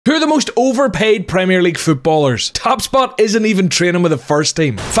Who are the most overpaid Premier League footballers? TopSpot isn't even training with the first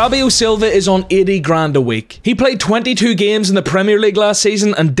team. Fabio Silva is on 80 grand a week. He played 22 games in the Premier League last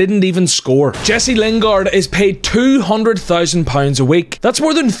season and didn't even score. Jesse Lingard is paid £200,000 a week. That's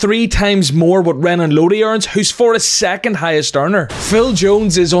more than 3 times more what Renan Lodi earns, who's for his second highest earner. Phil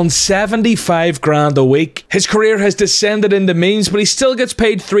Jones is on 75 grand a week. His career has descended into memes, but he still gets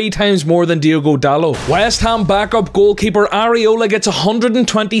paid 3 times more than Diogo Dalot. West Ham backup goalkeeper Areola gets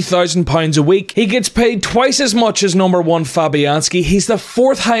 £120,000 a week. He gets paid twice as much as number 1 Fabianski. He's the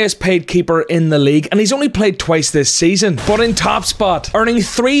 4th highest paid keeper in the league, and he's only played twice this season. But in TopSpot, earning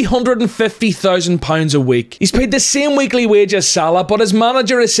 £350,000 a week. He's paid the same weekly wage as Salah, but his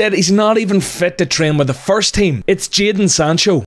manager has said he's not even fit to train with the first team. It's Jadon Sancho.